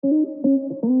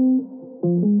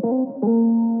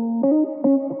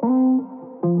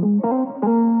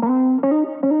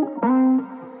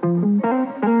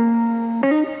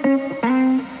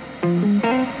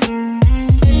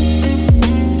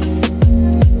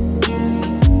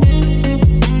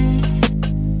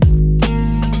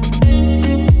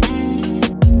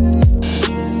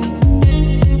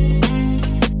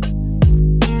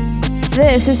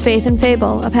This is Faith and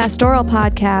Fable, a pastoral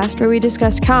podcast where we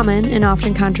discuss common and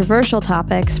often controversial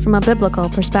topics from a biblical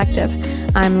perspective.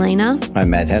 I'm Lena.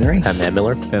 I'm Matt Henry. I'm Matt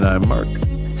Miller. And I'm Mark.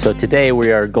 So today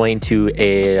we are going to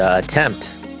attempt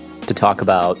to talk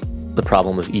about the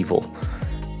problem of evil.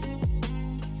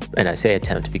 And I say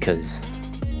attempt because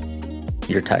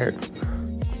you're tired.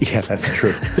 Yeah, that's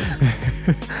true.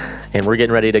 And we're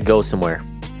getting ready to go somewhere.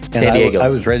 And San Diego. I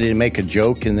was ready to make a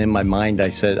joke, and in my mind I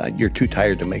said, "You're too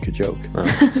tired to make a joke."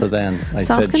 So then I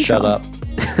said, "Shut up."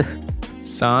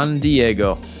 San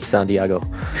Diego.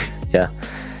 Yeah.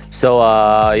 So,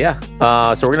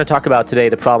 so we're going to talk about today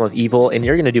the problem of evil, and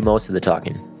you're going to do most of the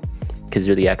talking because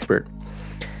you're the expert.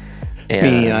 And,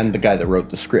 Meaning I'm the guy that wrote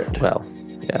the script. Well,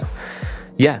 yeah.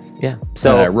 Yeah.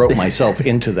 So and I wrote myself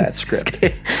into that script.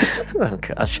 Oh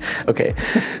gosh. Okay.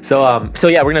 So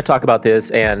we're going to talk about this,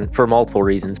 and for multiple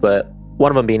reasons, but one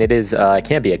of them being it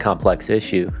can be a complex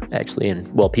issue actually, and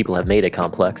people have made it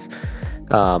complex.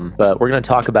 But we're going to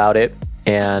talk about it,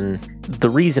 and the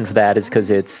reason for that is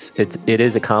because it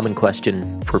is a common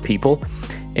question for people,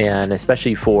 and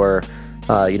especially for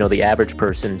the average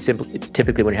person.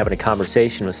 Typically, when you're having a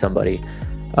conversation with somebody,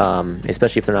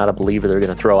 especially if they're not a believer, they're going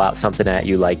to throw out something at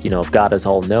you like, if God is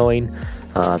all knowing,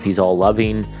 if He's all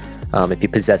loving. If He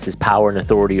possesses power and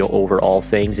authority over all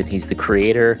things and He's the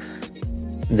creator,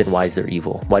 then why is there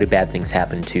evil? Why do bad things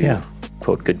happen to,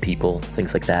 quote, good people,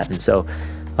 things like that? And so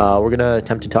we're going to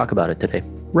attempt to talk about it today.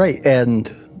 Right. And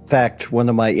in fact, one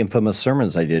of my infamous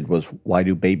sermons I did was, "Why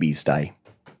do babies die?"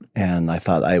 And I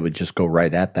thought I would just go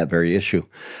right at that very issue.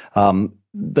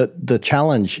 The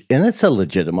challenge, and it's a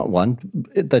legitimate one,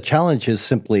 the challenge is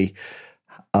simply,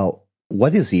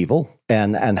 what is evil,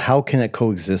 and how can it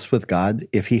coexist with God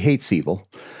if He hates evil?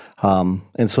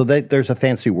 And so there's a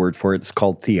fancy word for it. It's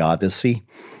called theodicy,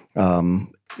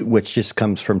 which just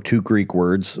comes from two Greek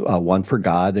words, one for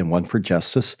God and one for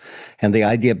justice. And the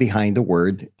idea behind the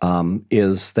word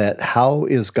is that how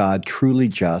is God truly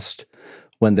just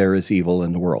when there is evil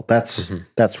in the world? That's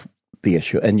the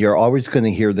issue. And you're always going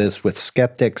to hear this with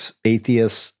skeptics,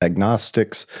 atheists,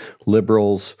 agnostics,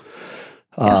 liberals,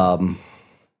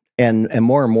 and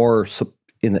more,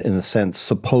 in a sense,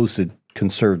 supposed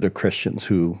conservative Christians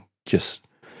who just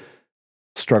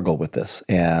struggle with this.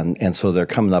 And so they're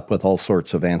coming up with all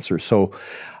sorts of answers. So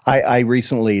I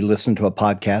recently listened to a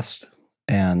podcast,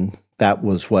 and that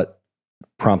was what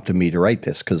prompted me to write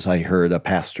this, because I heard a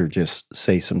pastor just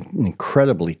say some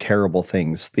incredibly terrible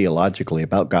things theologically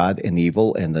about God and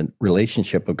evil and the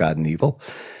relationship of God and evil.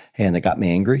 And it got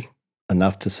me angry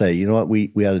enough to say, you know what,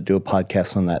 we ought to do a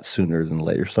podcast on that sooner than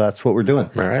later. So that's what we're doing.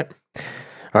 All right.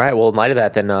 Well, in light of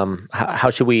that, then how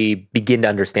should we begin to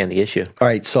understand the issue? All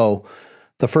right. So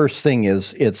the first thing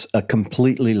is, it's a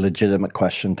completely legitimate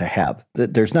question to have.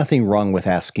 There's nothing wrong with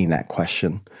asking that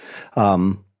question.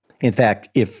 In fact,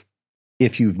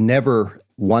 if you've never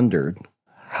wondered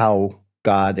how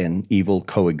God and evil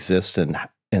coexist and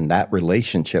in that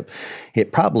relationship,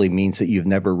 it probably means that you've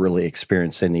never really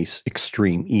experienced any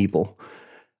extreme evil,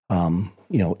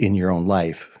 in your own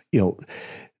life.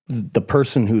 The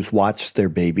person who's watched their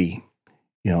baby,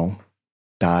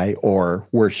 die, or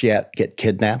worse yet, get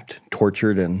kidnapped,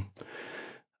 tortured, and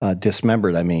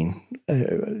dismembered. I mean,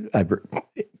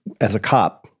 as a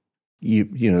cop,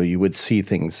 you would see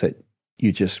things that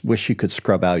you just wish you could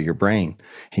scrub out of your brain,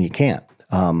 and you can't.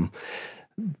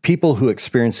 People who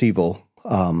experience evil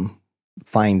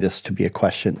find this to be a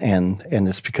question, and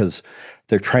it's because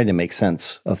they're trying to make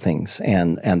sense of things,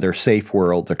 and their safe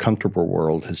world, their comfortable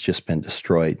world, has just been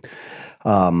destroyed.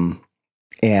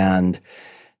 And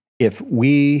if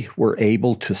we were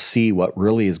able to see what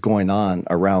really is going on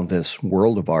around this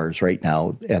world of ours right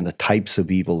now, and the types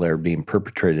of evil that are being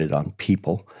perpetrated on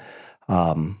people,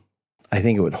 I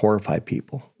think it would horrify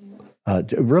people.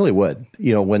 It really would.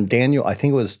 When I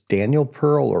think it was Daniel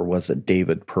Pearl, or was it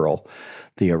David Pearl,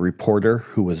 the reporter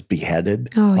who was beheaded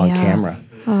on camera.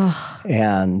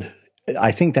 And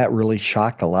I think that really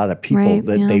shocked a lot of people,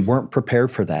 they weren't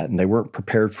prepared for that, and they weren't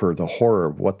prepared for the horror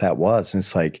of what that was. And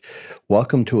it's like,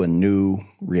 welcome to a new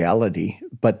reality.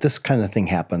 But this kind of thing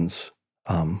happens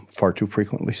far too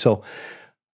frequently. So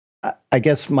I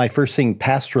guess my first thing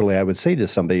pastorally I would say to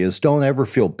somebody is, don't ever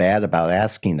feel bad about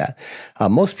asking that.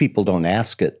 Most people don't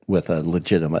ask it with a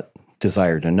legitimate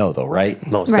desire to know, though, right?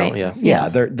 Most Right. don't, yeah.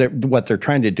 Yeah, what they're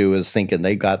trying to do is thinking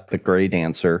they got the great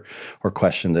answer or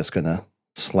question that's going to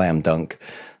slam dunk.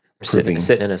 Sitting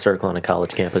in a circle on a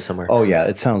college campus somewhere. Oh yeah,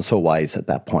 it sounds so wise at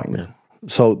that point. Yeah.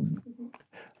 So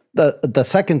the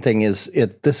second thing is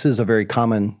this is a very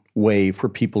common way for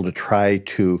people to try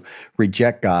to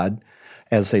reject God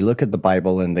as they look at the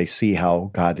Bible and they see how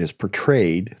God is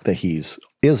portrayed, that He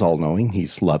is all-knowing,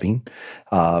 He's loving,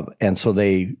 and so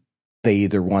they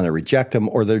either want to reject Him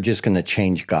or they're just going to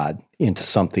change God into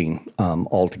something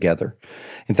altogether.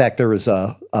 In fact, there was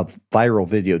a viral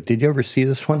video. Did you ever see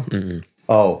this one? Mm-mm.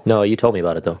 Oh. No, you told me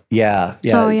about it, though. Yeah.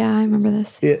 Oh, yeah, I remember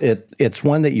this. It's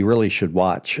one that you really should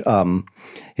watch.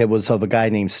 It was of a guy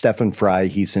named Stephen Fry.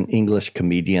 He's an English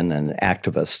comedian and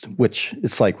activist, which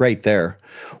it's like right there.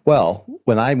 Well,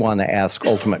 when I want to ask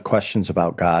ultimate questions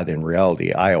about God and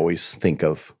reality, I always think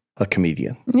of a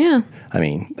comedian. Yeah. I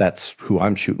mean, that's who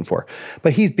I'm shooting for.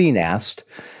 But he's being asked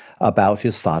about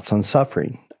his thoughts on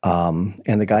suffering. And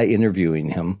the guy interviewing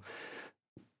him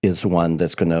is the one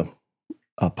that's going to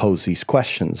pose these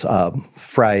questions.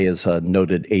 Fry is a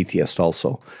noted atheist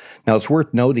also. Now, it's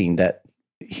worth noting that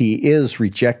he is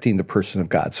rejecting the person of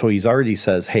God. So he's already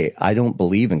says, hey, I don't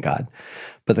believe in God.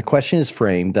 But the question is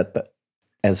framed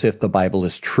as if the Bible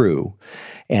is true.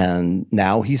 And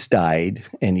now he's died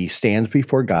and he stands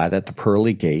before God at the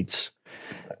pearly gates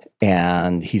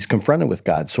and he's confronted with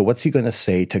God. So what's he going to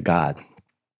say to God?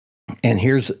 And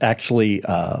here's actually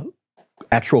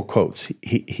actual quotes.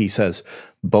 He says,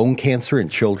 bone cancer in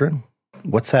children?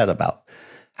 What's that about?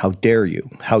 How dare you?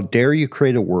 How dare you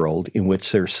create a world in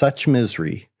which there's such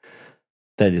misery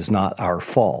that is not our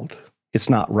fault? It's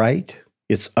not right.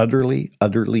 It's utterly,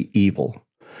 utterly evil.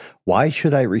 Why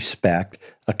should I respect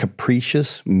a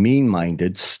capricious,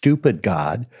 mean-minded, stupid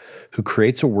God who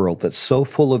creates a world that's so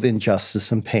full of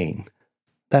injustice and pain?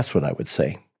 That's what I would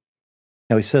say.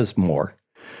 Now, he says more,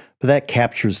 but that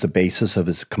captures the basis of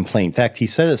his complaint. In fact, he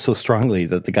said it so strongly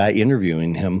that the guy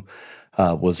interviewing him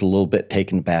was a little bit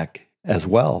taken back as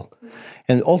well.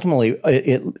 And ultimately,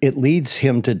 it leads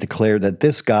him to declare that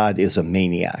this God is a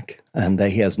maniac and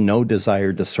that he has no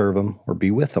desire to serve him or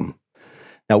be with him.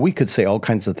 Now, we could say all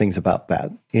kinds of things about that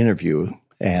interview,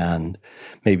 and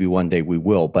maybe one day we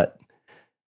will, but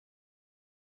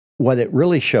what it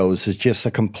really shows is just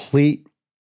a completely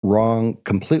wrong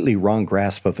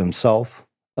grasp of himself,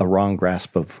 a wrong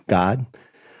grasp of God.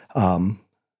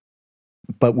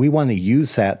 But we want to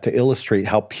use that to illustrate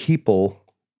how people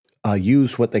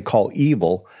use what they call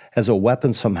evil as a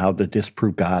weapon somehow to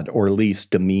disprove God or at least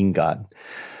demean God.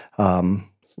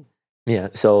 Yeah.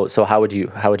 So how would you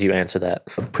answer that?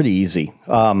 Pretty easy.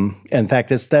 In fact,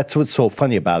 that's what's so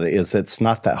funny about it is it's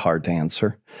not that hard to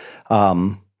answer.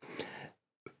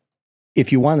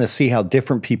 If you want to see how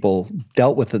different people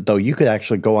dealt with it, though, you could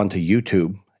actually go onto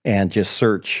YouTube and just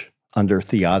search under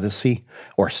theodicy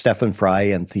or Stephen Fry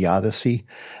and theodicy,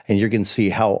 and you're going to see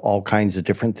how all kinds of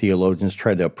different theologians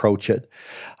try to approach it.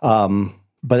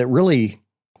 But it really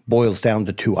boils down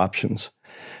to two options.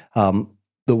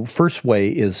 The first way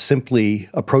is simply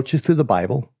approach it through the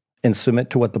Bible and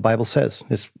submit to what the Bible says.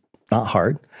 It's not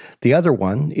hard. The other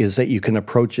one is that you can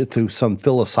approach it through some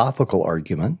philosophical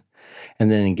argument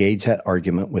and then engage that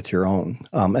argument with your own.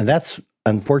 And that's,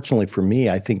 unfortunately for me,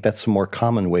 I think that's the more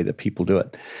common way that people do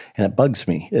it. And it bugs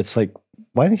me. It's like,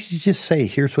 why don't you just say,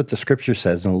 here's what the scripture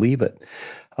says and leave it?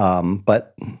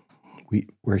 But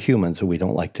we're humans and we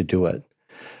don't like to do it.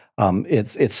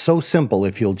 It's so simple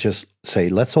if you'll just say,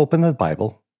 let's open the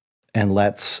Bible and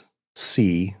let's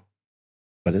see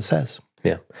what it says.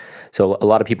 Yeah. So a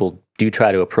lot of people do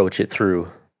try to approach it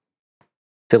through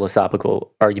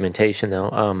philosophical argumentation,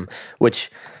 though,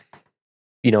 which,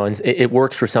 and it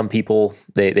works for some people.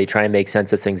 They try and make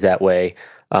sense of things that way.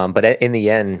 But in the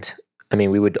end, I mean,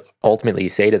 we would ultimately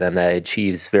say to them that it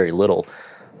achieves very little.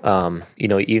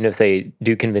 Even if they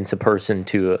do convince a person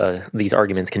to, these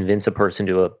arguments convince a person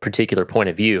to a particular point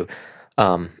of view,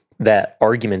 that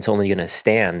argument's only going to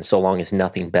stand so long as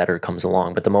nothing better comes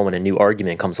along. But the moment a new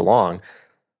argument comes along,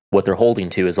 what they're holding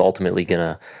to is ultimately going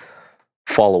to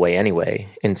fall away anyway.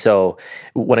 And so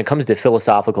when it comes to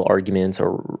philosophical arguments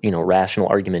or, rational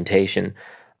argumentation,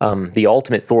 the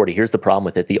ultimate authority, here's the problem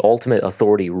with it, the ultimate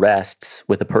authority rests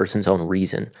with a person's own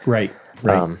reason. Right.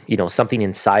 Something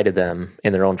inside of them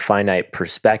in their own finite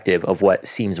perspective of what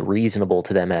seems reasonable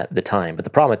to them at the time. But the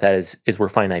problem with that is we're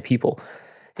finite people.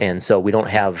 And so we don't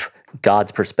have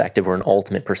God's perspective or an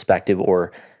ultimate perspective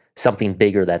or something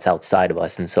bigger that's outside of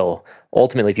us. And so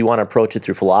ultimately, if you want to approach it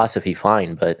through philosophy,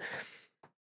 fine, but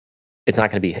it's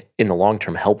not going to be in the long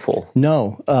term helpful.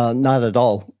 No, not at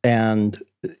all. And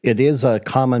it is a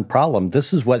common problem.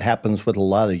 This is what happens with a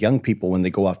lot of young people when they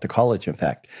go off to college, in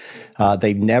fact.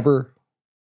 They've never,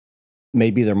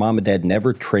 maybe their mom and dad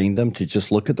never trained them to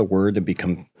just look at the word and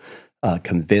become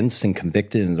convinced and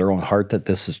convicted in their own heart that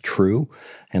this is true.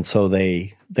 And so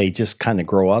they just kind of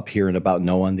grow up hearing about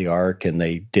Noah and the ark, and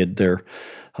they did their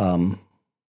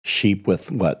sheep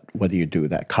with what do you do,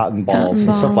 that cotton balls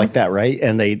and stuff like that, right?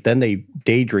 And they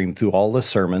daydream through all the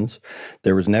sermons.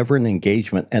 There was never an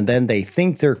engagement, and then they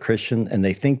think they're Christian and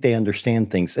they think they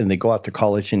understand things, and they go out to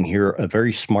college and hear a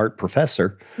very smart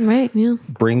professor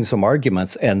bring some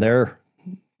arguments, and they're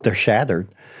shattered,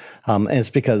 and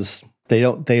it's because they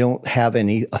don't have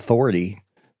any authority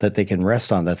that they can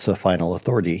rest on. That's the final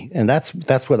authority, and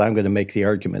that's what I'm going to make the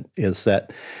argument, is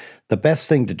that the best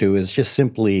thing to do is just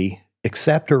simply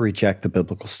accept or reject the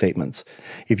biblical statements.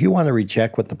 If you want to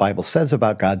reject what the Bible says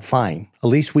about God, fine. At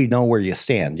least we know where you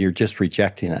stand. You're just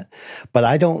rejecting it. But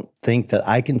I don't think that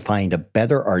I can find a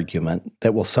better argument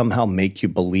that will somehow make you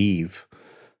believe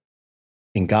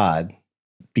in God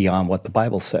beyond what the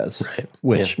Bible says,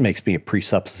 which makes me a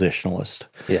presuppositionalist.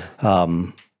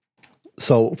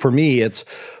 So for me, it's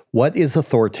what is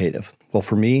authoritative? Well,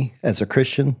 for me, as a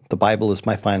Christian, the Bible is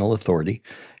my final authority,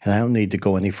 and I don't need to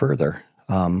go any further.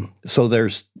 So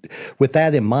there's, with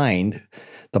that in mind,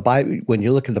 the Bible, when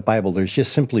you look at the Bible, there's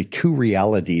just simply two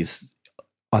realities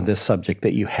on this subject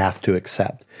that you have to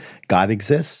accept. God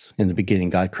exists. In the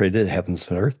beginning, God created the heavens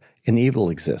and earth, and evil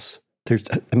exists.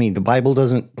 The Bible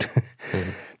doesn't,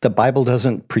 the Bible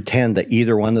doesn't pretend that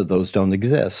either one of those don't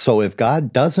exist. So if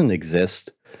God doesn't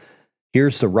exist,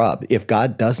 here's the rub. If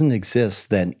God doesn't exist,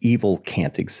 then evil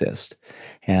can't exist.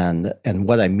 And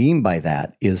what I mean by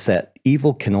that is that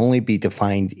evil can only be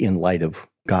defined in light of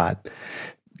God.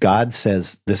 God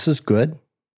says, this is good,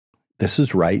 this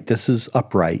is right, this is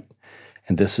upright,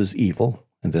 and this is evil,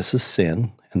 and this is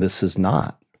sin, and this is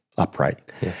not upright.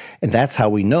 And that's how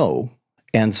we know.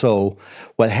 And so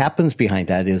what happens behind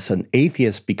that is an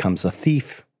atheist becomes a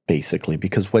thief, basically,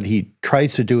 because what he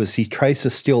tries to do is he tries to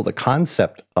steal the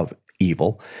concept of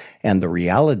evil and the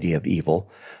reality of evil,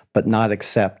 but not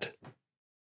accept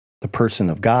the person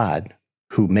of God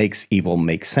who makes evil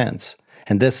make sense.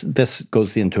 And this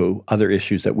goes into other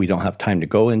issues that we don't have time to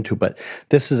go into, but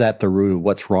this is at the root of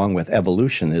what's wrong with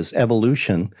evolution. Is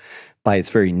evolution, by its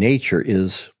very nature,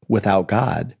 is without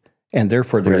God, and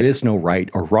therefore there is no right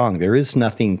or wrong. There is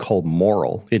nothing called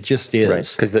moral. It just is. Right,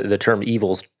 because the term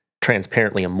evil's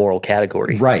transparently a moral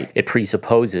category. Right. It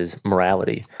presupposes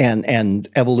morality. And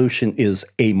evolution is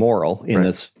amoral in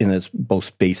its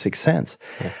most basic sense.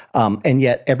 And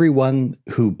yet everyone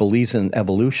who believes in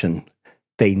evolution,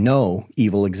 they know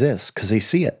evil exists because they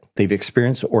see it. They've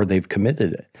experienced it or they've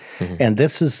committed it. And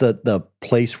this is the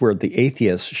place where the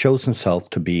atheist shows himself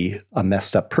to be a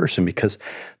messed up person, because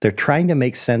they're trying to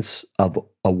make sense of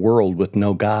a world with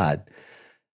no God.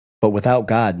 But without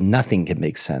God, nothing can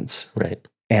make sense. Right.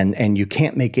 And you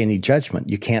can't make any judgment.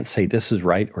 You can't say this is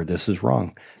right or this is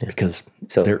wrong, because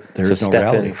there is no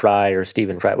reality. Fry or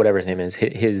Stephen Fry, whatever his name is,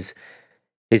 his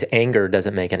anger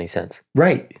doesn't make any sense.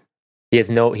 Right. He has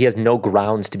no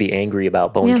grounds to be angry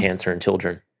about bone cancer in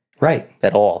children. Right.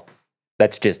 At all.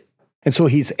 That's just. And so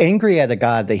he's angry at a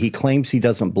God that he claims he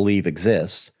doesn't believe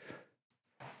exists.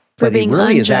 But he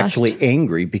really is actually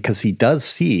angry because he does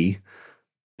see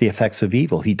the effects of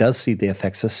evil. He does see the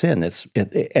effects of sin.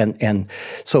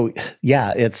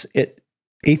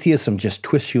 Atheism just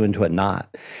twists you into a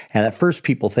knot. And at first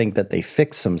people think that they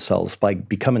fix themselves by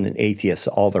becoming an atheist,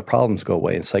 all their problems go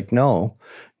away. It's like, no,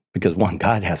 because one,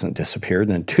 God hasn't disappeared,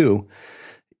 and two,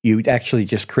 you actually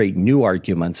just create new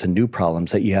arguments and new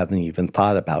problems that you haven't even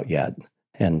thought about yet.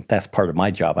 And that's part of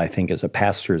my job, I think, as a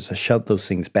pastor, is to shove those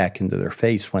things back into their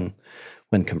face when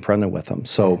confronted with them.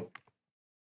 So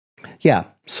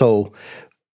so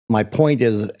my point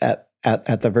is,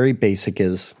 at the very basic,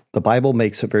 is the Bible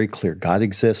makes it very clear. God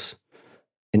exists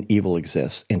and evil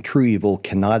exists, and true evil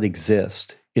cannot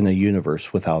exist in a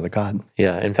universe without a God.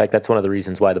 Yeah, in fact, that's one of the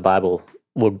reasons why the Bible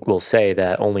will say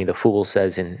that only the fool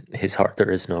says in his heart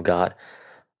there is no God.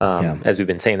 As we've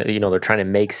been saying, that they're trying to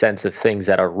make sense of things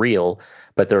that are real,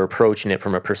 but they're approaching it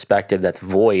from a perspective that's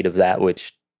void of that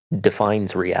which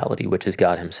defines reality, which is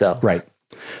God himself. Right.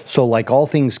 So like all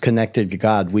things connected to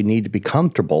God, we need to be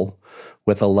comfortable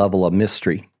with a level of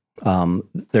mystery.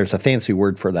 There's a fancy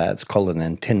word for that. It's called an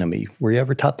antinomy. Were you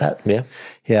ever taught that? Yeah.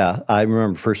 Yeah. I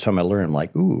remember the first time I learned, I'm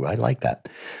like, ooh, I like that.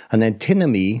 An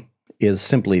antinomy is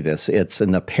simply this. It's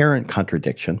an apparent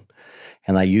contradiction.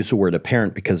 And I use the word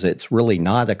apparent because it's really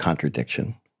not a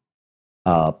contradiction,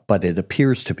 but it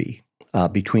appears to be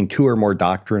between two or more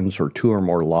doctrines or two or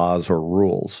more laws or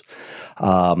rules.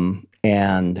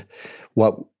 And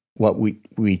what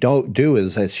we don't do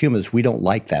is, as humans, we don't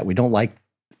like that. We don't like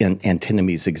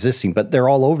antinomies existing, but they're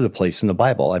all over the place in the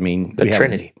Bible. I mean, The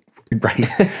Trinity. Right.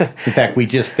 In fact, we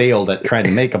just failed at trying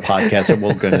to make a podcast, and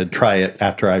we're going to try it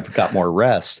after I've got more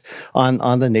rest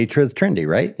on the nature of the Trinity,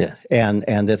 right? Yeah.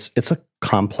 And it's a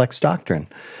complex doctrine,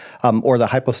 or the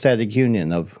hypostatic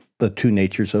union of the two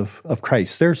natures of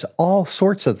Christ. There's all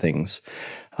sorts of things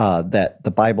that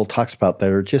the Bible talks about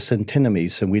that are just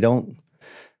antinomies, and we don't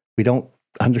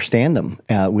understand them.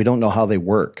 We don't know how they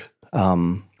work,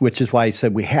 which is why I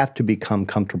said we have to become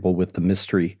comfortable with the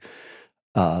mystery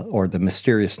or the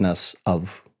mysteriousness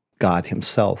of God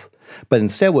himself. But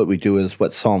instead what we do is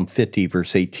what Psalm 50,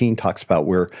 verse 18 talks about,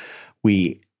 where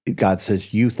God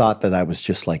says, you thought that I was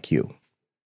just like you.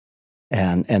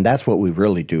 And that's what we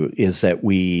really do, is that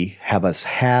we have a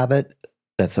habit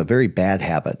that's a very bad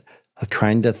habit of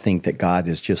trying to think that God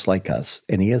is just like us,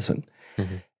 and he isn't.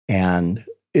 Mm-hmm. And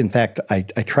in fact, I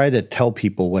try to tell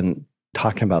people when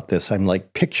talking about this, I'm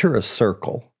like, picture a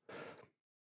circle.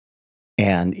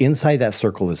 And inside that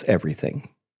circle is everything.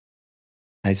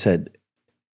 I said,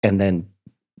 and then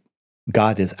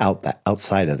God is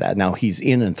outside of that. Now, he's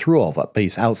in and through all of it, but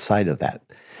he's outside of that.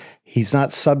 He's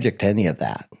not subject to any of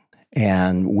that.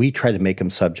 And we try to make him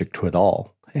subject to it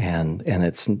all. And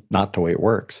it's not the way it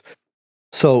works.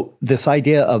 So this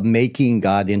idea of making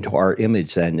God into our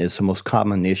image then is the most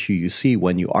common issue you see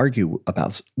when you argue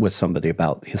with somebody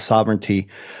about his sovereignty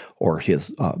or his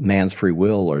man's free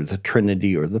will or the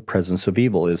Trinity or the presence of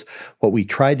evil. Is what we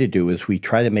try to do is we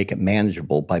try to make it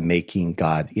manageable by making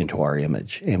God into our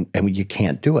image. And you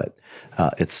can't do it.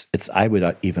 It's I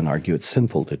would even argue it's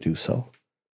sinful to do so.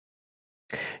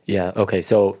 Yeah, okay.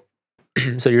 So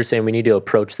you're saying we need to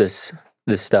approach this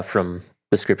stuff from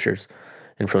the scriptures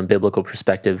and from a biblical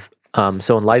perspective.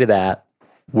 So in light of that,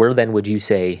 where then would you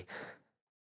say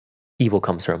evil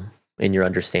comes from in your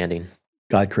understanding?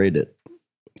 God created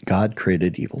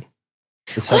evil.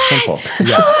 It's that simple.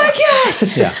 Yeah. Oh my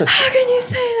gosh! Yeah. How can you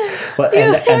say that? Well,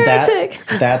 You're and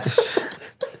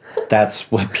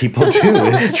that's what people do.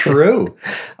 It's true,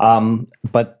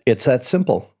 but it's that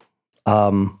simple.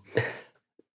 And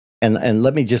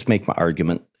let me just make my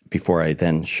argument before I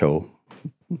then show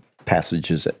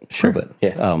passages that prove it.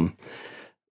 Yeah.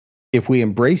 If we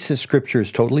embrace the scripture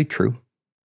is totally true,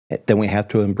 then we have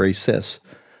to embrace this.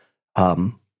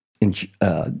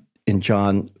 In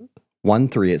John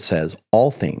 1:3, it says, all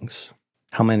things.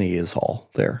 How many is all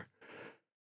there?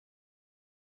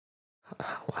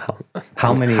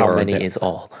 How many is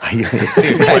all?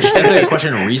 That's a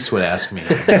question Reese would ask me.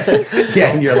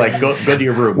 Yeah, and you're like, go to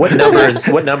your room. What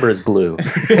number is blue?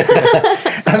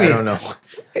 I don't know.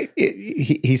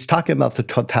 He's talking about the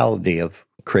totality of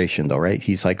creation, though, right?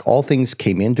 He's like, all things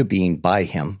came into being by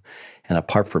him, and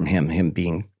apart from him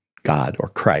being God or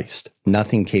Christ,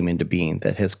 nothing came into being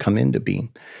that has come into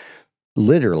being.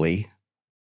 Literally,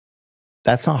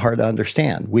 that's not hard to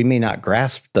understand. We may not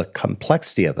grasp the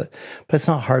complexity of it, but it's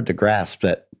not hard to grasp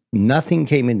that nothing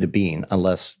came into being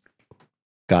unless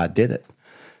God did it.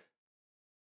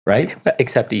 Right?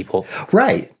 Except evil.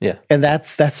 Right. Yeah. And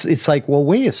that's it's like, well,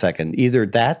 wait a second. Either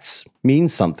that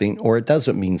means something or it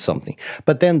doesn't mean something.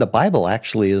 But then the Bible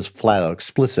actually is flat out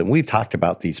explicit. We've talked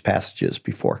about these passages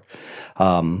before.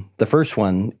 The first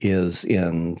one is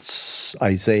in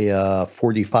Isaiah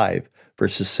 45,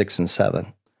 verses 6 and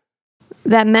 7.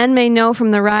 That men may know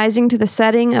from the rising to the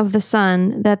setting of the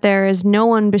sun that there is no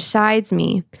one besides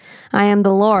me. I am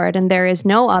the Lord, and there is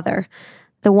no other.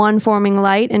 The one forming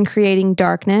light and creating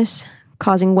darkness,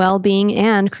 causing well-being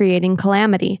and creating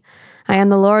calamity. I am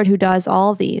the Lord who does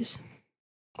all these.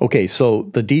 Okay, so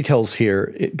the details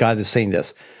here, God is saying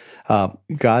this.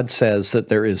 God says that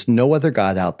there is no other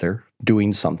God out there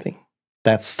doing something.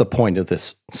 That's the point of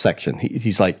this section.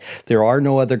 He's like, there are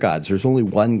no other gods. There's only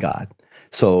one God.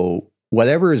 So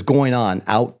whatever is going on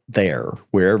out there,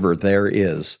 wherever there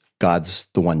is, God's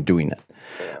the one doing it.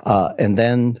 And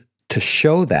then to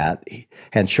show that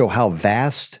and show how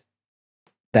vast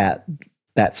that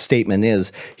statement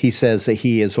is, he says that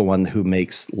he is the one who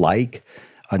makes light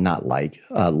and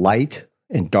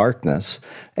darkness.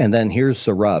 And then here's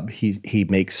the rub. He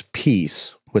makes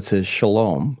peace with his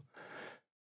shalom,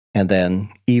 and then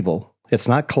evil. It's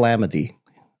not calamity.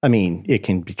 I mean, it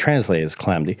can be translated as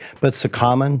calamity, but it's a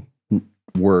common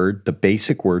word, the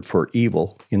basic word for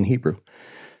evil in Hebrew.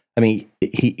 I mean,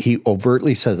 he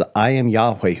overtly says, I am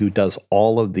Yahweh who does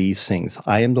all of these things.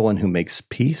 I am the one who makes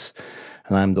peace,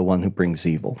 and I'm the one who brings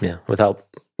evil. Yeah, without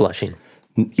blushing.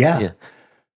 Yeah.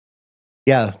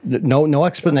 No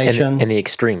explanation. And the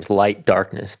extremes, light,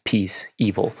 darkness, peace,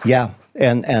 evil. Yeah,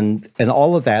 and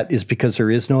all of that is because there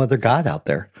is no other God out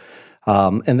there.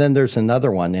 And then there's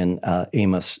another one in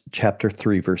Amos chapter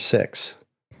 3, verse 6.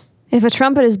 If a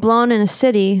trumpet is blown in a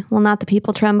city, will not the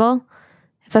people tremble?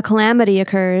 If a calamity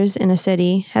occurs in a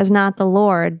city, has not the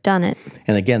Lord done it?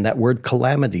 And again, that word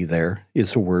calamity there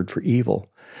is a word for evil.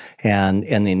 And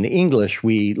in English,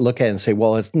 we look at it and say,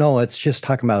 well, it's just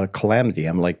talking about a calamity.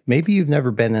 I'm like, maybe you've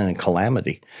never been in a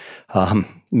calamity.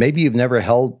 Maybe you've never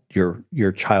held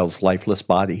your child's lifeless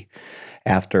body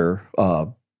after a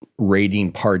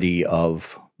raiding party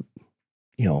of,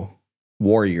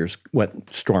 warriors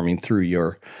went storming through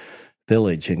your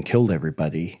village and killed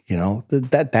everybody.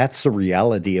 That's the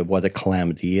reality of what a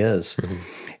calamity is. Mm-hmm.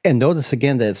 And notice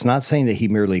again that it's not saying that he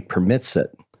merely permits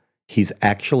it. He's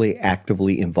actually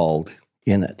actively involved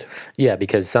in it. Yeah,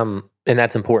 and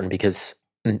that's important because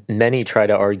many try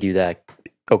to argue that,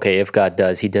 okay, if God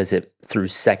does, he does it through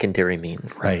secondary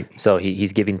means. Right. So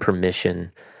he's giving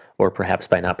permission, or perhaps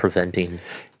by not preventing.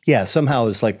 Yeah, somehow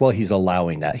it's like, well, he's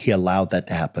allowing that. He allowed that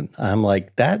to happen. I'm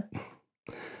like, that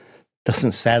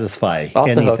doesn't satisfy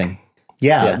anything.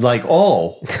 Yeah, like,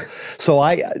 So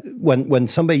when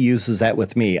somebody uses that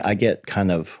with me, I get kind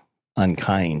of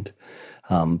unkind.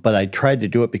 But I tried to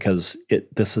do it because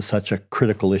this is such a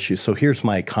critical issue. So here's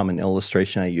my common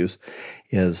illustration I use: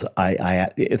 is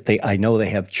I know they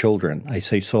have children. I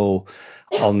say, so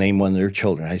I'll name one of their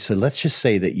children. I said, let's just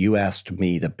say that you asked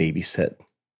me to babysit,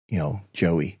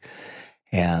 Joey,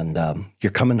 and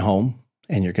you're coming home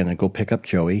and you're going to go pick up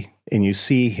Joey, and you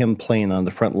see him playing on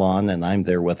the front lawn, and I'm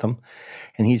there with him,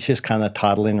 and he's just kind of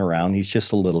toddling around. He's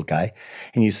just a little guy,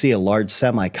 and you see a large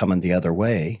semi coming the other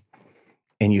way.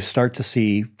 And you start to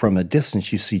see from a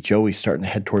distance, you see Joey starting to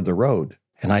head toward the road,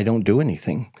 and I don't do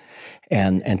anything.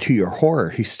 And to your horror,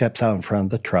 he steps out in front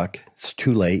of the truck. It's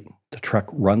too late. The truck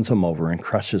runs him over and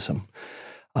crushes him.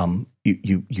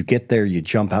 You get there, you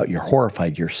jump out, you're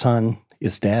horrified. Your son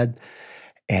is dead,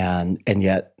 and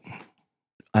yet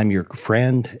I'm your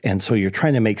friend. And so you're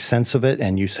trying to make sense of it,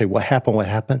 and you say, what happened? What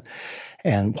happened?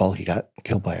 And well, he got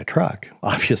killed by a truck,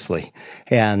 obviously.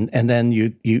 And then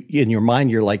you in your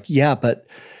mind, you're like, yeah, but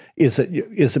is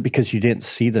it because you didn't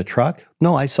see the truck?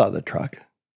 No, I saw the truck.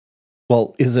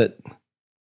 Well, is it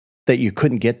that you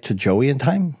couldn't get to Joey in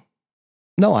time?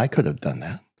 No, I could have done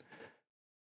that.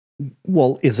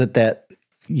 Well, is it that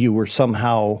you were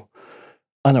somehow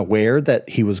unaware that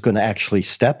he was going to actually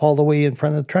step all the way in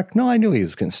front of the truck? No, I knew he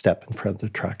was going to step in front of the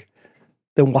truck.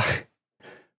 Then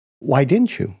why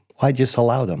didn't you? I just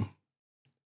allowed him.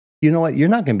 You know what? You're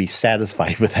not going to be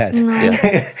satisfied with that. No.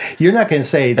 Yeah. You're not going to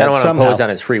say that somehow. I don't want to impose on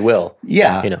his free will.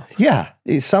 Yeah.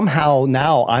 Yeah. Somehow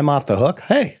now I'm off the hook.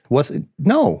 Hey,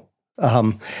 no.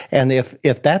 And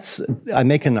if that's, I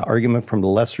make an argument from the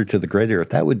lesser to the greater, if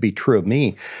that would be true of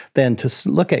me, then to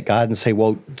look at God and say,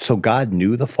 well, so God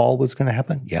knew the fall was going to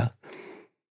happen? Yeah.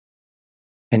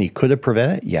 And he could have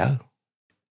prevented it? Yeah.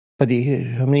 But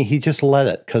he just let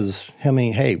it because,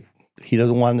 hey, he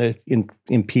doesn't want to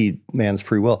impede man's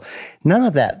free will. None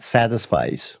of that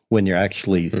satisfies when you're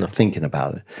actually thinking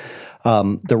about it.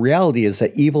 The reality is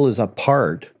that evil is a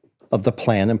part of the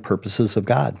plan and purposes of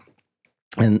God.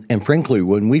 And frankly,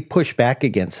 when we push back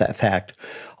against that fact,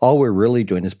 all we're really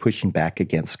doing is pushing back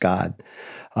against God.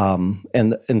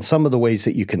 And some of the ways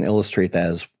that you can illustrate that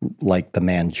is like the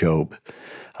man Job.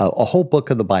 A whole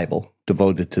book of the Bible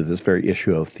devoted to this very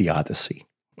issue of theodicy.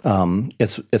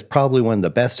 It's probably one of the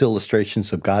best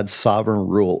illustrations of God's sovereign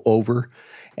rule over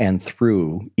and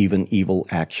through even evil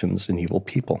actions and evil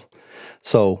people.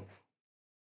 So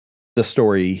the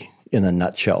story in a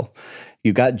nutshell,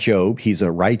 you got Job. He's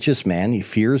a righteous man. He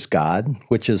fears God,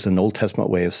 which is an Old Testament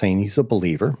way of saying he's a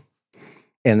believer.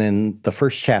 And then the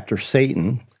first chapter,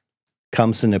 Satan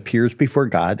comes and appears before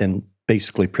God and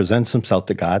basically presents himself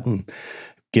to God and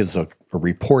gives a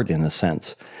report in a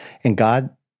sense. And God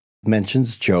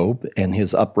mentions Job and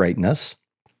his uprightness.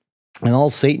 And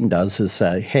all Satan does is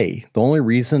say, hey, the only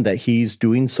reason that he's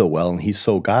doing so well and he's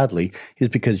so godly is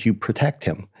because you protect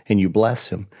him and you bless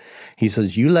him. He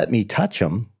says, you let me touch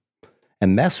him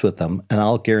and mess with him, and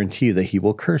I'll guarantee you that he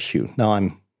will curse you. Now,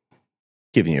 I'm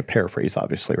giving you a paraphrase,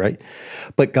 obviously, right?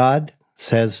 But God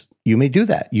says, you may do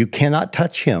that. You cannot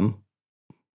touch him,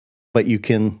 but you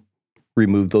can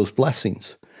remove those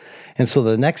blessings. And so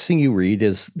the next thing you read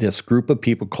is this group of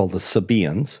people called the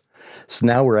Sabaeans. So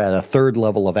now we're at a third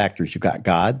level of actors. You've got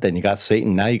God, then you got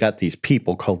Satan, now you got these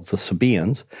people called the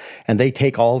Sabaeans, and they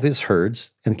take all of his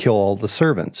herds and kill all the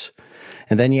servants.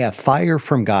 And then you have fire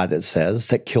from God, it says,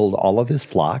 that killed all of his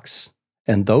flocks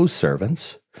and those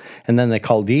servants. And then the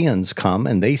Chaldeans come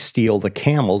and they steal the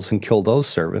camels and kill those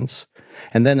servants.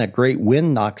 And then a great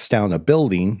wind knocks down a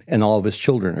building and all of his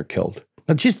children are killed.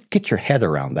 Now just get your head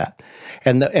around that.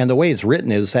 And the way it's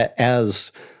written is that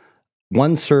as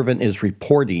one servant is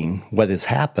reporting what has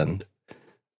happened,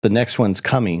 the next one's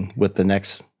coming with the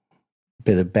next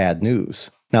bit of bad news.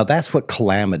 Now that's what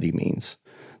calamity means.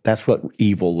 That's what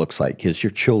evil looks like, is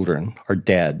your children are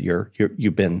dead.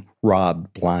 You've been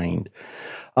robbed blind.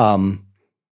 But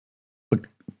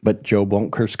Job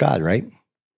won't curse God, right?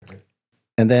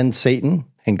 And then Satan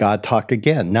and God talk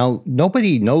again. Now,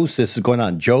 nobody knows this is going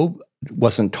on. Job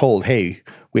wasn't told, hey,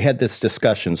 we had this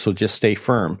discussion, so just stay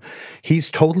firm.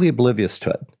 He's totally oblivious to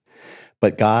it.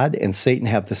 But God and Satan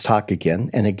have this talk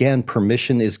again. And again,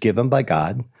 permission is given by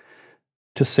God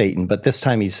to Satan. But this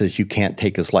time he says, you can't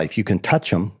take his life. You can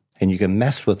touch him and you can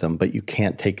mess with him, but you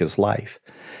can't take his life.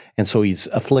 And so he's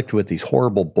afflicted with these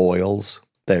horrible boils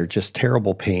that are just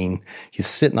terrible pain. He's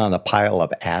sitting on a pile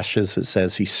of ashes. It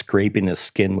says he's scraping his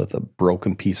skin with a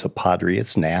broken piece of pottery.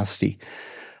 It's nasty.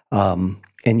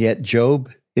 And yet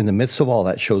Job, in the midst of all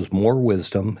that, shows more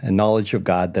wisdom and knowledge of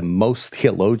God than most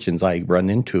theologians I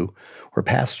run into or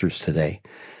pastors today.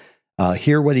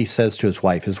 Hear what he says to his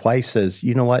wife. His wife says,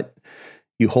 you know what?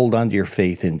 You hold on to your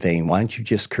faith in vain. Why don't you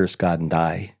just curse God and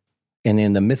die? And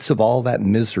in the midst of all that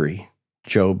misery,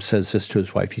 Job says this to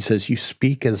his wife. He says, you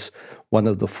speak as one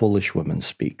of the foolish women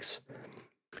speaks.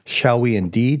 Shall we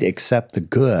indeed accept the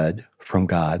good from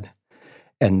God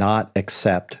and not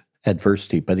accept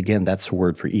adversity? But again, that's a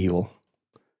word for evil.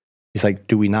 He's like,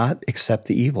 do we not accept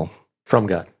the evil? From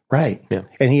God. Right. Yeah.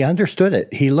 And he understood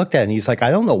it. He looked at it and he's like, I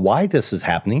don't know why this is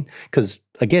happening. Because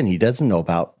again, he doesn't know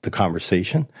about the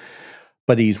conversation,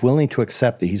 but he's willing to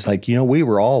accept it. He's like, we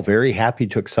were all very happy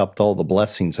to accept all the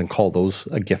blessings and call those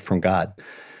a gift from God,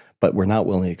 but we're not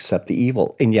willing to accept the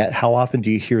evil. And yet, how often do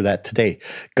you hear that today?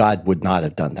 God would not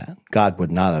have done that. God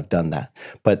would not have done that.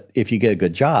 But if you get a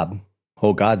good job,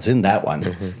 God's in that one.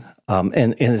 Mm-hmm.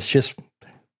 And it's just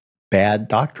bad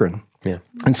doctrine. Yeah.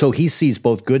 And so he sees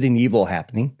both good and evil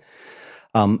happening.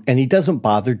 And he doesn't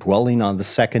bother dwelling on the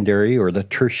secondary or the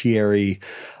tertiary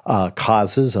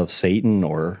causes of Satan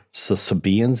or the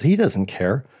Sabaeans. He doesn't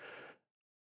care.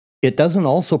 It doesn't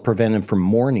also prevent him from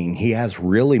mourning. He has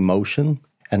real emotion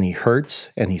and he hurts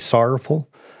and he's sorrowful,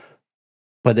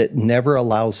 but it never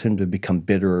allows him to become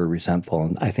bitter or resentful.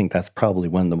 And I think that's probably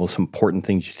one of the most important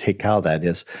things you take out of that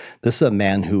is this is a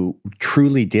man who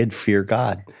truly did fear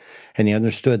God. And he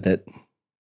understood that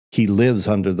he lives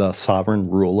under the sovereign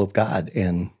rule of God,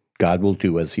 and God will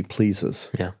do as he pleases.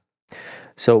 Yeah.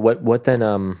 So what then,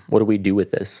 what do we do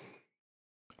with this?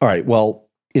 All right. Well,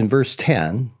 in verse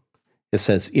 10, it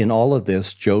says, in all of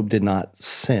this, Job did not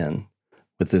sin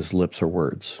with his lips or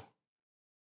words.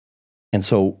 And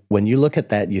so when you look at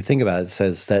that, you think about it, it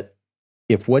says that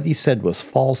if what he said was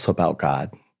false about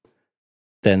God,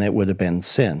 then it would have been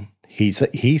sin. He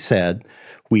said,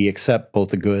 we accept both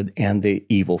the good and the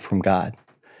evil from God.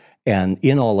 And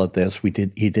in all of this,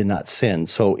 he did not sin.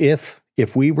 So if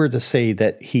we were to say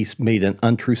that he's made an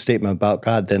untrue statement about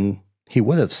God, then he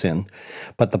would have sinned.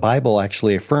 But the Bible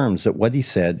actually affirms that what he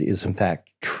said is in fact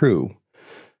true.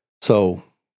 So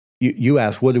you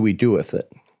ask, what do we do with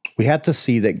it? We have to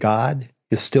see that God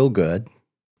is still good,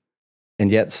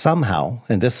 and yet somehow,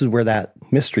 and this is where that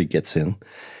mystery gets in,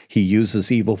 he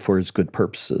uses evil for his good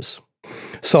purposes.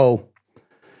 So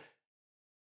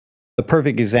the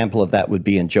perfect example of that would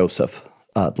be in Joseph,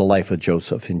 the life of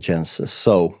Joseph in Genesis.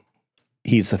 So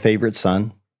he's the favorite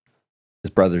son.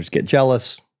 His brothers get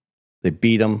jealous. They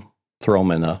beat him, throw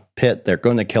him in a pit. They're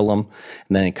going to kill him.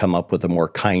 And then they come up with a more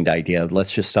kind idea.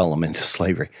 Let's just sell him into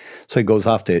slavery. So he goes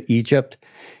off to Egypt.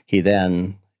 He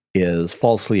then is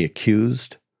falsely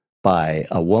accused by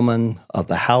a woman of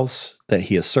the house that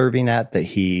he is serving at, that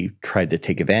he tried to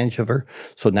take advantage of her.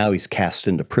 So now he's cast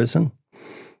into prison.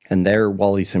 And there,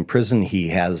 while he's in prison, he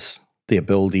has the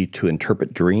ability to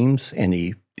interpret dreams, and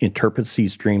he interprets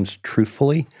these dreams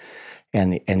truthfully.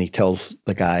 And he tells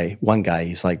one guy,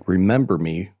 he's like, remember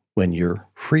me when you're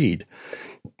freed.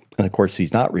 And of course,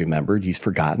 he's not remembered. He's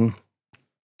forgotten.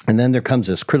 And then there comes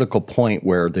this critical point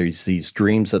where there's these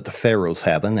dreams that the Pharaoh's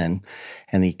having,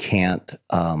 and he can't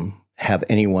have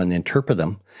anyone interpret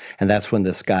them. And that's when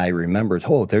this guy remembers,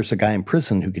 there's a guy in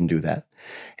prison who can do that.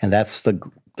 And that's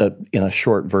in a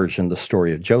short version, the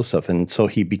story of Joseph. And so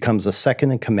he becomes the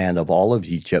second in command of all of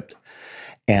Egypt.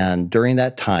 And during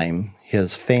that time,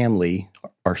 his family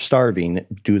are starving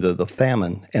due to the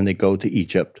famine, and they go to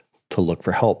Egypt to look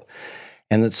for help.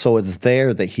 And so it's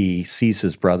there that he sees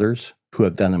his brothers who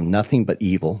have done him nothing but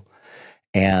evil.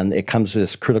 And it comes to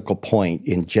this critical point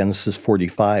in Genesis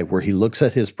 45 where he looks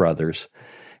at his brothers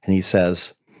and he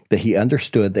says that he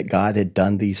understood that God had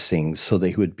done these things so that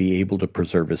he would be able to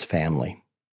preserve his family,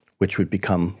 which would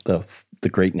become the the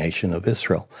great nation of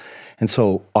Israel. And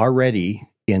so already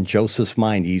in Joseph's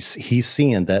mind, he's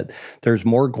seeing that there's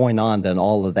more going on than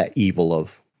all of that evil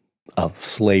of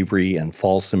slavery and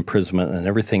false imprisonment and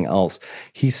everything else.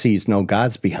 He sees, no,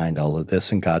 God's behind all of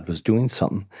this, and God was doing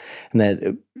something. And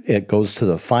that it goes to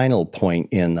the final point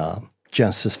in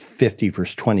Genesis 50,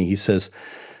 verse 20. He says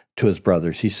to his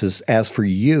brothers, he says, as for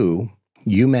you,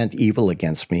 you meant evil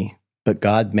against me, but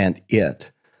God meant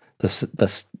it.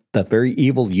 The very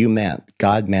evil you meant,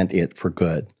 God meant it for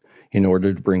good in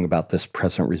order to bring about this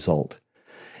present result.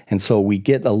 And so we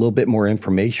get a little bit more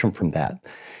information from that.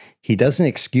 He doesn't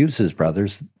excuse his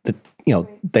brothers that,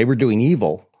 they were doing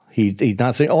evil. He's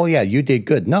not saying, oh yeah, you did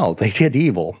good. No, they did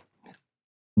evil.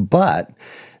 But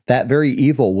that very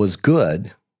evil was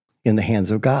good in the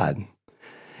hands of God.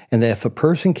 And that if a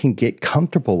person can get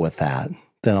comfortable with that,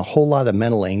 then a whole lot of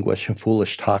mental anguish and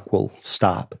foolish talk will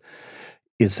stop.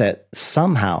 Is that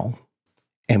somehow,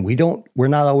 and we're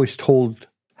not always told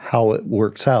how it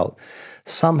works out,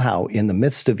 somehow in the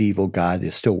midst of evil, God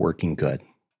is still working good.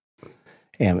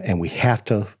 And we have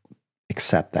to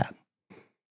accept that.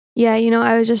 Yeah,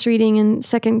 I was just reading in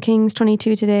 2 Kings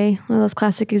 22 today, one of those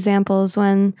classic examples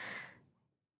when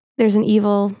there's an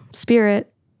evil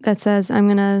spirit that says, I'm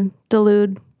going to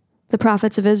delude the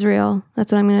prophets of Israel.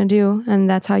 That's what I'm going to do. And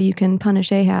that's how you can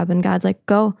punish Ahab. And God's like,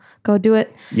 go do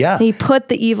it. Yeah. And he put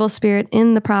the evil spirit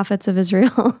in the prophets of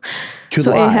Israel To so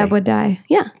lie. Ahab would die.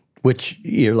 Yeah. Which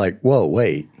you're like, whoa,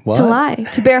 wait, what? To lie,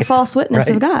 to bear false witness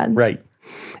of God. Right.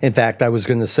 In fact, I was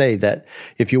going to say that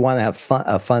if you want to have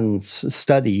a fun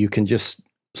study, you can just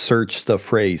search the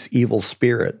phrase evil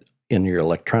spirit in your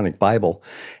electronic Bible,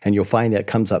 and you'll find that it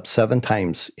comes up 7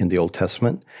 times in the Old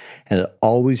Testament, and it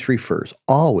always refers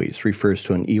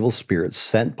to an evil spirit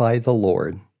sent by the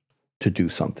Lord to do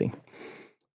something.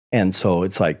 And so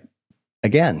it's like,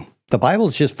 again, the Bible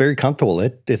is just very comfortable.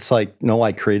 It's like, no,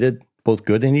 I created both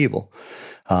good and evil.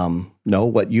 No,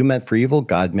 what you meant for evil,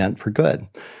 God meant for good.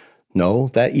 No,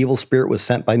 that evil spirit was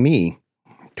sent by me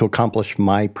to accomplish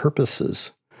my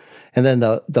purposes. And then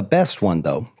the best one,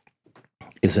 though,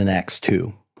 is in Acts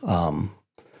 2,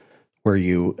 where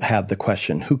you have the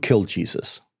question, who killed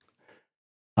Jesus?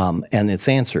 And it's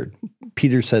answered.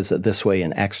 Peter says it this way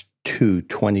in Acts 2,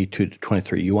 22 to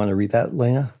 23. You want to read that,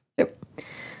 Lena? Yep.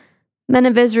 Men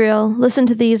of Israel, listen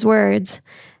to these words.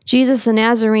 Jesus the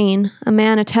Nazarene, a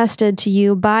man attested to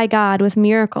you by God with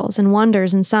miracles and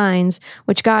wonders and signs,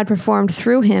 which God performed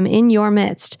through him in your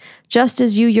midst, just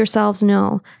as you yourselves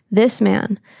know, this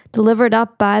man, delivered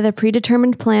up by the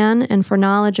predetermined plan and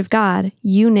foreknowledge of God,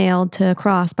 you nailed to a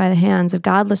cross by the hands of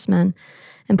godless men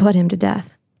and put him to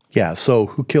death. Yeah, so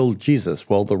who killed Jesus?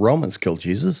 Well, the Romans killed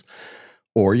Jesus,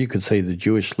 or you could say the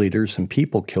Jewish leaders and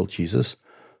people killed Jesus,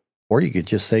 or you could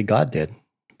just say God did,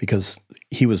 because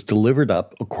he was delivered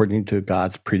up according to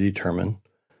God's predetermined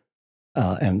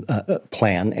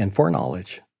plan and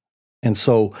foreknowledge. And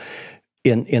so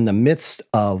in the midst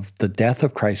of the death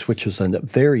of Christ, which was a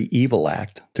very evil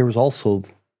act, there was also,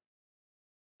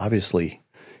 obviously,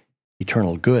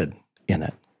 eternal good in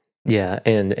it. Yeah,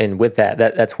 and with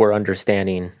that's where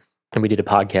understanding, and we did a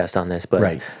podcast on this, but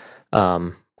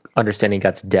Right. Understanding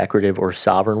God's decorative or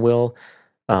sovereign will,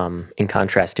 in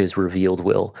contrast to his revealed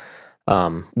will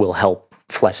help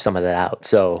flesh some of that out.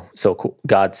 So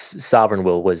God's sovereign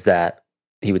will was that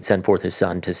he would send forth his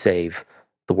son to save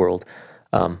the world.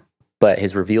 But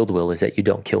his revealed will is that you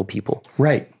don't kill people.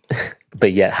 Right.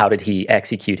 But yet, how did he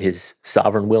execute his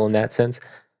sovereign will in that sense?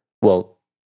 Well,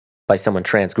 by someone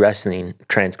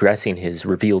transgressing his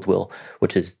revealed will,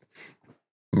 which is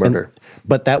murder.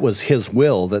 But that was his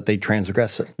will that they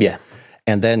transgress it. Yeah.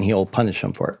 And then he'll punish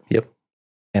them for it. Yep.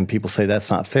 And people say that's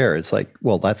not fair. It's like,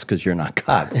 well, that's because you're not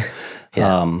God.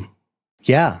 Yeah.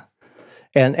 Yeah.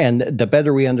 And the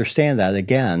better we understand that,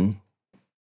 again,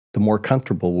 the more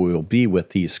comfortable we will be with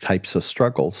these types of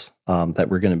struggles that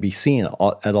we're going to be seeing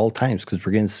at all times, because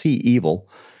we're going to see evil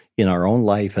in our own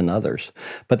life and others.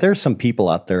 But there's some people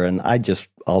out there, and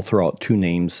I'll throw out 2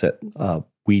 names that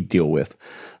we deal with.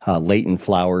 Leighton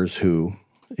Flowers, who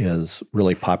is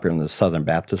really popular in the Southern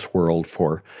Baptist world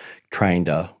for trying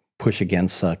to push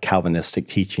against Calvinistic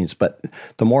teachings. But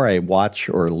the more I watch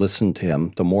or listen to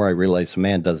him, the more I realize the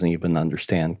man doesn't even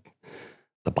understand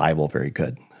the Bible very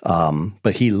good.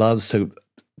 But he loves to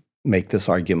make this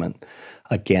argument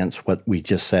against what we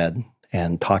just said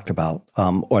and talked about.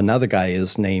 Or another guy,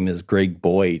 his name is Greg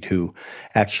Boyd, who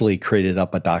actually created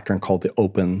up a doctrine called the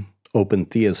open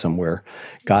theism, where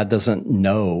God doesn't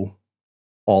know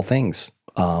all things.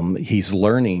 He's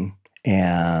learning,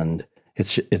 and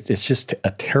It's just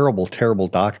a terrible, terrible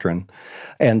doctrine.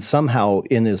 And somehow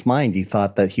in his mind, he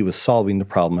thought that he was solving the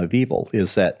problem of evil,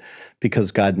 is that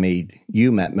because God made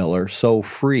you, Matt Miller, so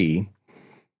free,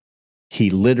 he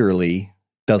literally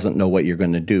doesn't know what you're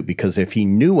going to do, because if he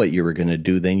knew what you were going to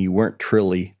do, then you weren't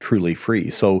truly free.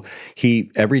 So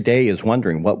he every day is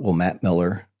wondering, what will Matt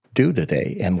Miller do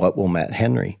today, and what will Matt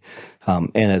Henry? And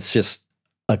it's just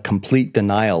a complete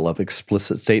denial of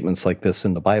explicit statements like this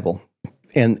in the Bible,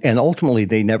 and ultimately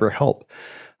they never help.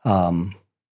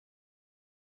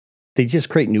 They just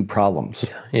create new problems.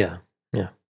 Yeah.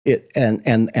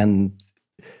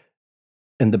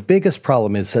 And the biggest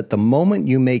problem is that the moment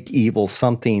you make evil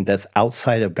something that's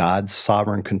outside of God's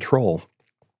sovereign control,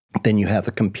 then you have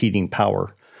a competing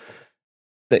power.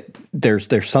 That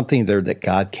there's something there that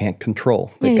God can't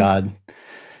control. That God,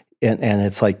 and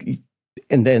it's like,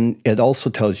 and then it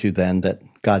also tells you then that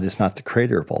God is not the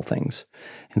creator of all things,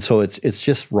 and so it's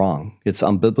just wrong. It's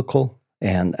unbiblical,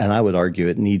 and I would argue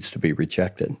it needs to be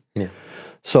rejected. Yeah.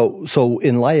 So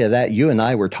in light of that, you and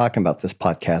I were talking about this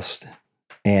podcast.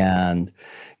 And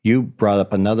you brought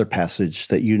up another passage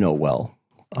that you know well,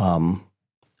 and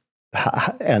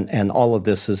all of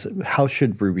this is, how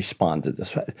should we respond to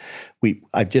this?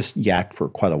 I've just yacked for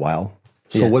quite a while.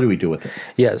 So what do we do with it?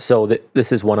 Yeah. So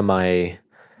this is one of my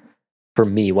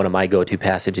go-to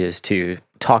passages to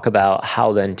talk about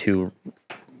how then to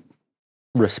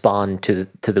respond to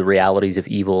the realities of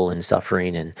evil and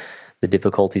suffering and the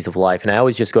difficulties of life. And I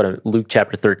always just go to Luke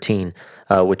chapter 13,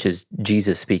 which is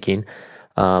Jesus speaking.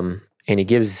 And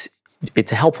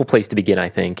it's a helpful place to begin, I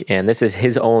think. And this is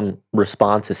his own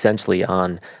response, essentially,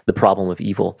 on the problem of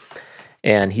evil.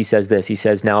 And he says this, he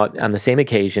says, "Now on the same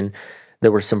occasion,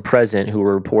 there were some present who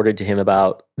were reported to him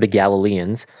about the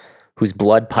Galileans, whose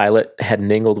blood Pilate had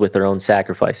mingled with their own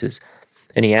sacrifices.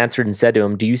 And he answered and said to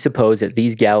him, 'Do you suppose that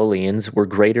these Galileans were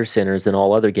greater sinners than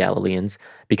all other Galileans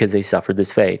because they suffered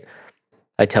this fate?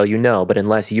 I tell you no, but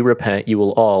unless you repent, you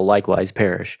will all likewise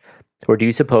perish. Or do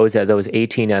you suppose that those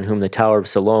 18 on whom the Tower of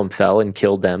Siloam fell and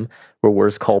killed them were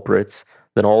worse culprits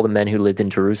than all the men who lived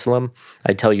in Jerusalem?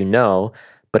 I tell you no,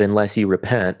 but unless you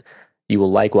repent, you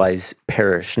will likewise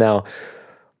perish.'" Now,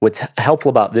 what's helpful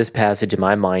about this passage in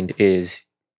my mind is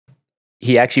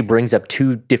he actually brings up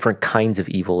two different kinds of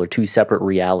evil, or two separate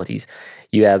realities.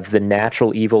 You have the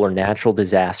natural evil or natural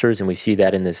disasters, and we see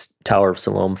that in this Tower of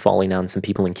Siloam falling on some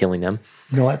people and killing them.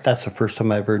 You know what? That's the first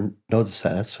time I ever noticed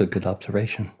that. That's a good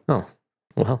observation. Oh,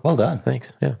 well done.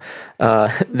 Thanks. Yeah.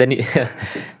 Then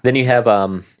you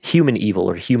have human evil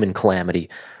or human calamity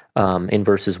in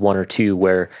verses 1 or 2,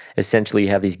 where essentially you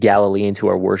have these Galileans who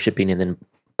are worshiping, and then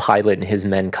Pilate and his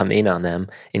men come in on them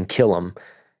and kill them,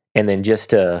 and then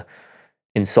just to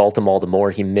insult them all the more,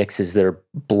 he mixes their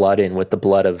blood in with the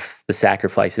blood of the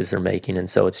sacrifices they're making, and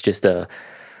so it's just a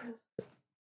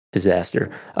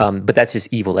disaster. But that's just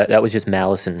evil. That was just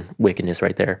malice and wickedness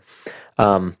right there.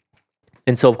 And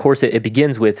so, of course, it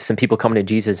begins with some people coming to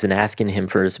Jesus and asking him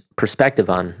for his perspective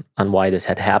on why this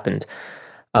had happened.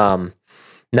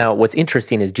 Now, what's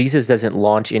interesting is Jesus doesn't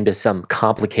launch into some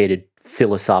complicated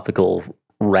philosophical,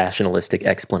 rationalistic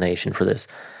explanation for this.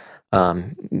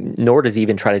 Nor does he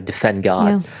even try to defend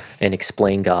God and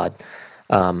explain God,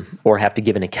 or have to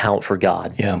give an account for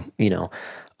God.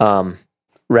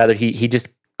 Rather, he just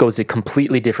goes a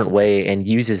completely different way and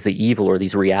uses the evil or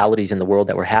these realities in the world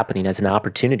that were happening as an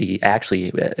opportunity,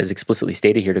 actually, as explicitly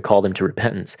stated here, to call them to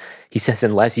repentance. He says,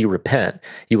 unless you repent,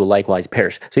 you will likewise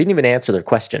perish. So he didn't even answer their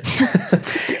question.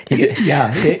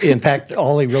 In fact,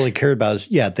 all he really cared about is,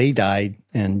 they died,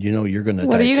 and you're going to die.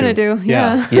 What are you going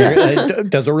to do?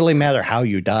 Does it really matter how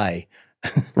you die?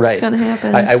 Right. It's going to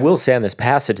happen. I will say on this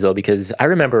passage, though, because I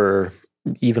remember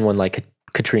even when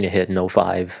Katrina hit in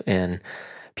 2005, and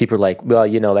people are like,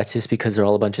 well, that's just because they're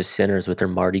all a bunch of sinners with their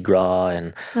Mardi Gras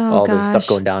and this stuff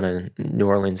going down in New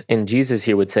Orleans. And Jesus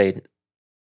here would say,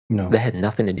 no, that had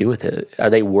nothing to do with it. Are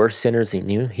they worse sinners than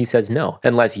you? He says, no,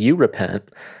 unless you repent,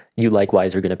 you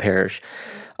likewise are going to perish.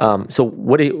 So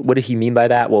what did he mean by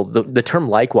that? Well, the term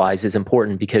likewise is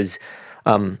important because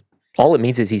all it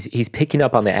means is he's picking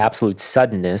up on the absolute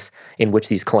suddenness in which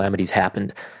these calamities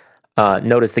happened.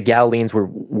 Notice the Galileans were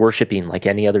worshiping like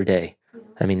any other day.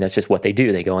 I mean, that's just what they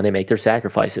do. They go and they make their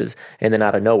sacrifices, and then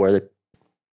out of nowhere, the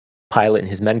Pilate and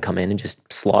his men come in and just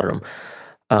slaughter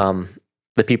them.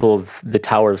 The people of the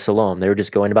Tower of Siloam, they were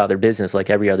just going about their business like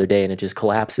every other day, and it just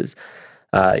collapses.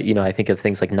 I think of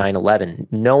things like 9/11.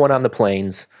 No one on the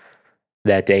planes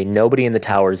that day, nobody in the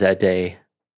towers that day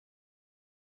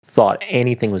thought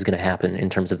anything was going to happen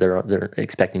in terms of they're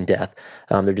expecting death.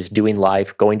 They're just doing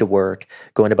life, going to work,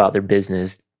 going about their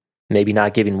business, maybe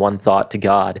not giving one thought to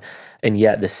God. And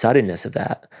yet the suddenness of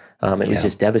that, It was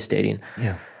just devastating.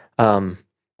 Yeah.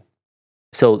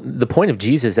 So the point of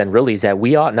Jesus then really is that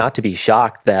we ought not to be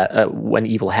shocked that when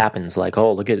evil happens, like,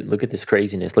 oh, look at this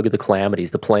craziness, look at the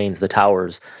calamities, the planes, the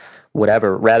towers,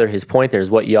 whatever. Rather, his point there is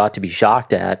what you ought to be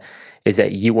shocked at is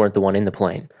that you weren't the one in the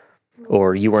plane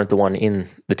or you weren't the one in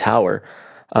the tower.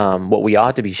 What we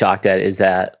ought to be shocked at is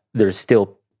that there's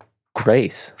still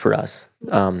grace for us,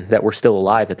 that we're still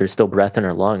alive, that there's still breath in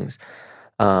our lungs.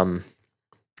 And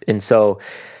so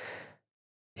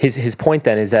his point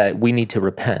then is that we need to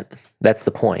repent. That's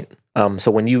the point. So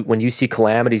when you see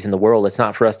calamities in the world, it's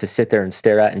not for us to sit there and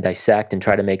stare at and dissect and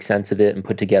try to make sense of it and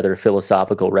put together a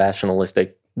philosophical,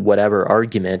 rationalistic, whatever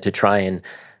argument to try and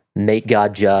make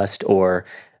God just or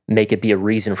make it be a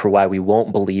reason for why we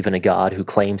won't believe in a God who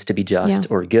claims to be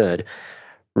just or good.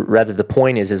 Rather, the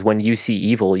point is when you see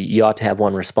evil, you ought to have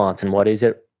one response. And what is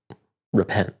it?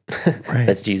 Repent. Right.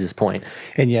 That's Jesus' point.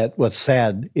 And yet what's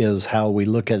sad is how we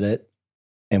look at it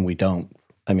and we don't.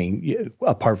 I mean,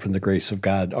 apart from the grace of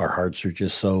God, our hearts are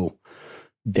just so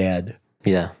dead.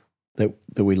 Yeah. That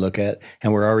we look at,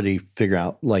 and we're already figuring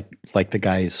out, like the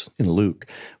guys in Luke,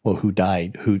 well, who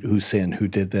died, who sinned, who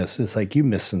did this. It's like you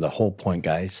missing the whole point,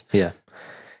 guys. Yeah.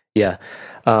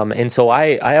 And so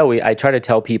I try to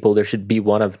tell people there should be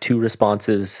one of two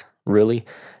responses, really.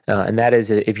 And that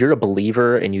is, if you're a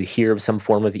believer and you hear of some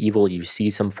form of evil, you see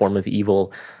some form of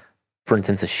evil, for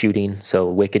instance, a shooting,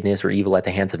 so wickedness or evil at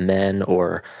the hands of men,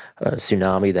 or a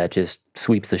tsunami that just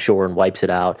sweeps the shore and wipes it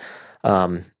out.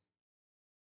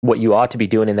 What you ought to be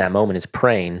doing in that moment is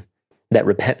praying that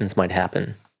repentance might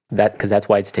happen, because that's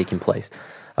why it's taking place.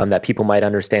 That people might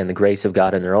understand the grace of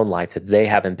God in their own life, that they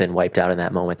haven't been wiped out in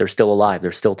that moment. They're still alive.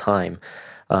 There's still time.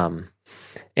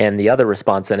 And the other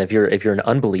response then, if you're an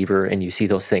unbeliever and you see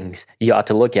those things, you ought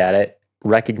to look at it,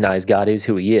 recognize God is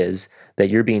who he is, that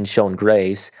you're being shown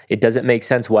grace. It doesn't make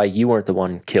sense why you weren't the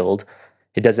one killed.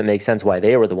 It doesn't make sense why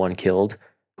they were the one killed.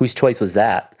 Whose choice was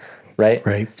that, right?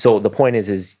 Right. So the point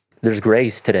is there's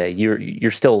grace today.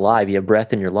 You're still alive. You have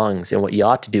breath in your lungs. And what you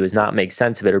ought to do is not make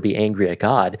sense of it or be angry at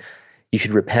God. You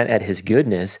should repent at his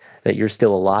goodness that you're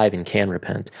still alive and can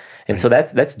repent. And so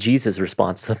that's Jesus'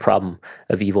 response to the problem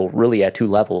of evil, really at two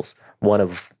levels. One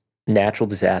of natural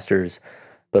disasters,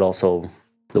 but also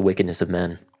the wickedness of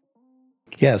men.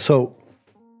 Yeah, so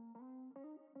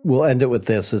we'll end it with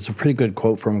this. It's a pretty good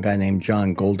quote from a guy named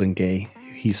John Goldingay.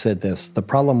 He said this: the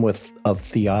problem of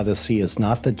theodicy is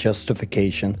not the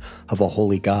justification of a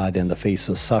holy God in the face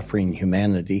of suffering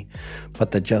humanity,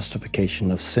 but the justification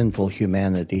of sinful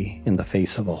humanity in the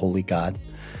face of a holy God.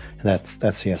 And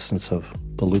that's the essence of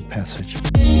the Luke passage.